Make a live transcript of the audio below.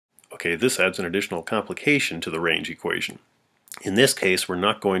Okay, this adds an additional complication to the range equation. In this case, we're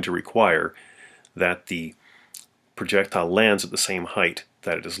not going to require that the projectile lands at the same height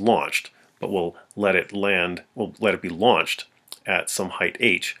that it is launched, but we'll let it be launched at some height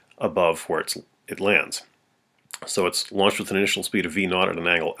h above where it lands. So it's launched with an initial speed of v0 at an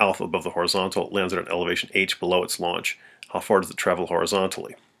angle alpha above the horizontal. It lands at an elevation h below its launch. How far does it travel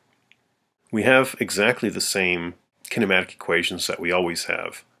horizontally? We have exactly the same kinematic equations that we always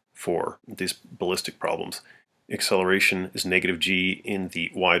have for these ballistic problems. Acceleration is negative g in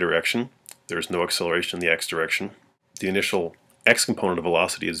the y direction. There is no acceleration in the x direction. The initial x component of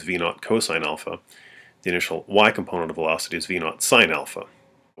velocity is v0 cosine alpha. The initial y component of velocity is v0 sine alpha.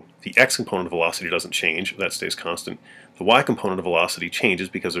 The x component of velocity doesn't change, that stays constant. The y component of velocity changes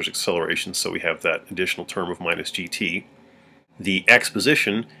because there's acceleration, so we have that additional term of minus gt. The x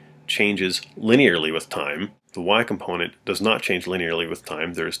position changes linearly with time. The y component does not change linearly with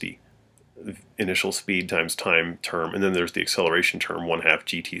time. There's the initial speed times time term, and then there's the acceleration term, 1/2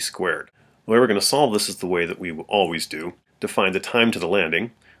 gt squared. The way we're going to solve this is the way that we always do. Define the time to the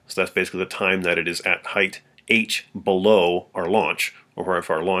landing. So that's basically the time that it is at height h below our launch, or if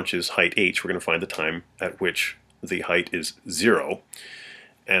our launch is height h, we're going to find the time at which the height is 0.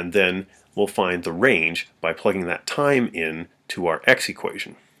 And then we'll find the range by plugging that time in to our x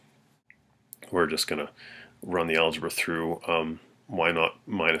equation. We're just going to run the algebra through. Y0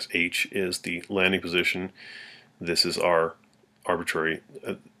 minus h is the landing position. This is our arbitrary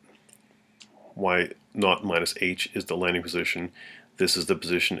y0 minus h is the landing position. This is the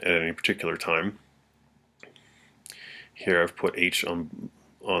position at any particular time. Here I've put h on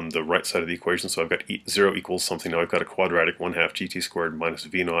the right side of the equation, so I've got 0 equals something. Now I've got a quadratic 1/2 gt squared minus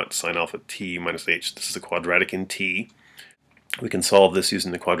v0 sine alpha t minus h. This is a quadratic in t. We can solve this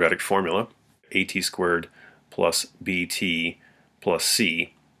using the quadratic formula. At squared plus bt plus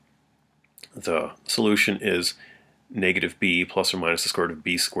c. The solution is negative b plus or minus the square root of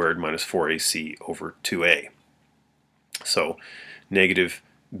b squared minus 4ac over 2a. So negative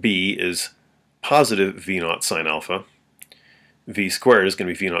b is positive v0 sine alpha. V squared is going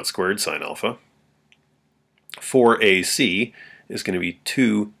to be v0 squared sine alpha. 4ac is going to be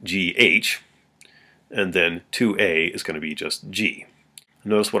 2gh, and then 2a is going to be just g.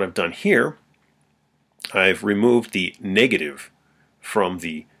 Notice what I've done here. I've removed the negative from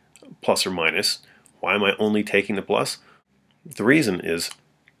the plus or minus. Why am I only taking the plus? The reason is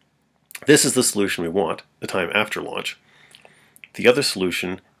this is the solution we want, the time after launch. The other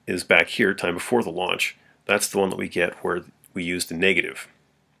solution is back here, time before the launch. That's the one that we get where we use the negative.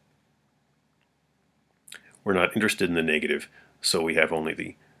 We're not interested in the negative, so we have only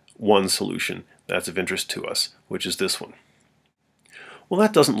the one solution that's of interest to us, which is this one. Well,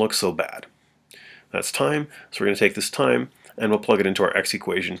 that doesn't look so bad. That's time, so we're going to take this time and we'll plug it into our x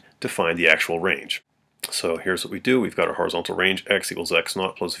equation to find the actual range. So here's what we do. We've got our horizontal range, x equals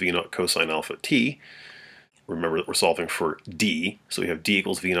x0 plus v0 cosine alpha t. Remember that we're solving for d, so we have d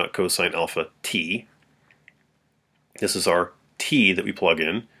equals v0 cosine alpha t. This is our t that we plug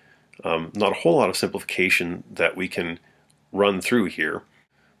in. Not a whole lot of simplification that we can run through here,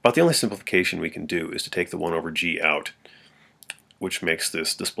 but the only simplification we can do is to take the 1 over g out, which makes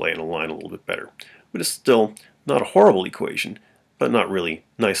this display in a line a little bit better. But it's still not a horrible equation, but not really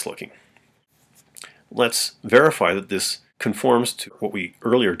nice looking. Let's verify that this conforms to what we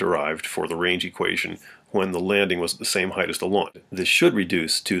earlier derived for the range equation when the landing was at the same height as the launch. This should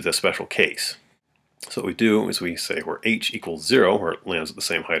reduce to the special case. So what we do is we say where h equals 0, where it lands at the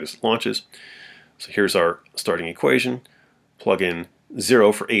same height as it launches. So here's our starting equation. Plug in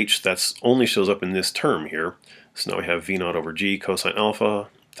 0 for h. That only shows up in this term here. So now we have v0 over g cosine alpha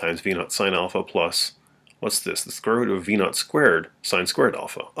times v0 sine alpha plus, what's this? The square root of v0 squared sine squared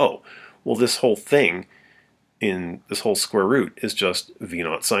alpha. Oh, well, this whole thing in this whole square root is just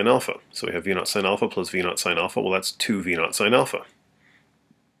v0 sine alpha. So we have v0 sine alpha plus v0 sine alpha. Well, that's 2 v0 sine alpha.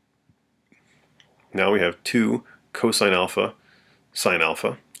 Now we have 2 cosine alpha sine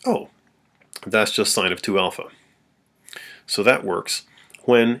alpha. Oh, that's just sine of 2 alpha. So that works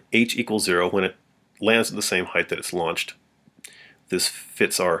when h equals 0, when it lands at the same height that it's launched. This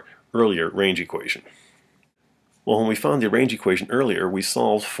fits our earlier range equation. Well, when we found the range equation earlier, we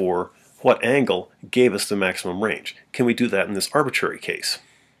solved for what angle gave us the maximum range. Can we do that in this arbitrary case?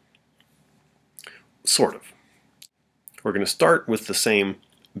 Sort of. We're going to start with the same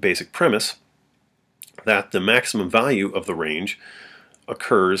basic premise that the maximum value of the range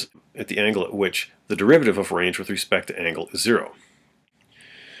occurs at the angle at which the derivative of range with respect to angle is 0.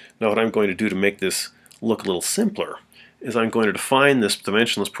 Now what I'm going to do to make this look a little simpler is I'm going to define this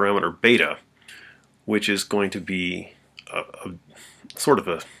dimensionless parameter beta, which is going to be sort of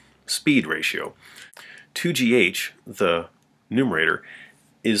a speed ratio. 2gh, the numerator,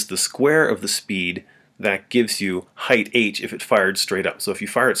 is the square of the speed that gives you height h if it fired straight up. So if you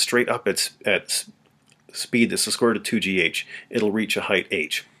fire it straight up at speed that's the square root of 2gh, it'll reach a height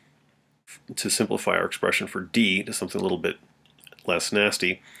h. To simplify our expression for d to something a little bit less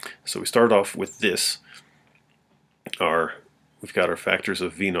nasty, so we start off with this. We've got our factors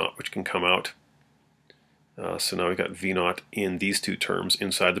of v0, which can come out. So now we've got v0 in these two terms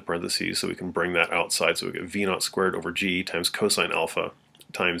inside the parentheses, so we can bring that outside. So we get v0 squared over g times cosine alpha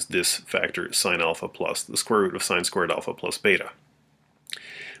times this factor sine alpha plus the square root of sine squared alpha plus beta.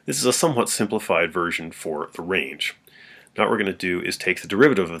 This is a somewhat simplified version for the range. Now what we're going to do is take the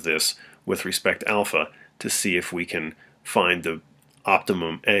derivative of this with respect to alpha to see if we can find the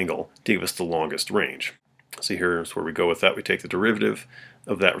optimum angle to give us the longest range. So here's where we go with that. We take the derivative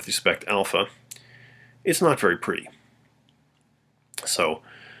of that with respect to alpha. It's not very pretty. So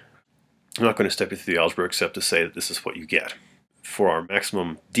I'm not going to step you through the algebra except to say that this is what you get. For our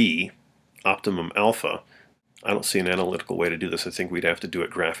maximum d, optimum alpha, I don't see an analytical way to do this. I think we'd have to do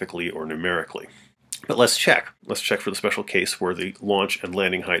it graphically or numerically. But let's check. Let's check for the special case where the launch and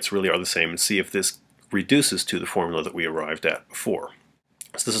landing heights really are the same and see if this reduces to the formula that we arrived at before.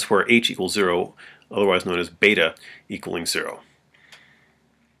 So this is where h equals 0, otherwise known as beta equaling 0.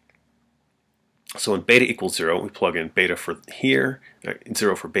 So when beta equals 0, we plug in beta for here,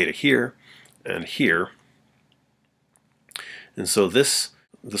 0 for beta here, and here. And so the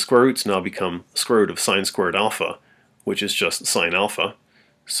square roots now become the square root of sine squared alpha, which is just sine alpha.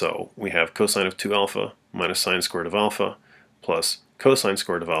 So we have cosine of 2 alpha minus sine squared of alpha plus cosine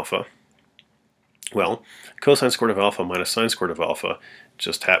squared of alpha. Well, cosine squared of alpha minus sine squared of alpha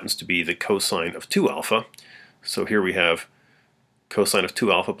just happens to be the cosine of 2 alpha. So here we have cosine of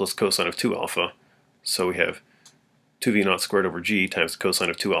 2 alpha plus cosine of 2 alpha. So we have 2v0 squared over g times the cosine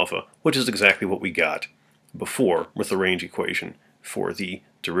of 2 alpha, which is exactly what we got before with the range equation for the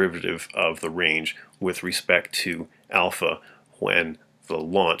derivative of the range with respect to alpha when the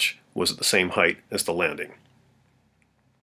launch was at the same height as the landing.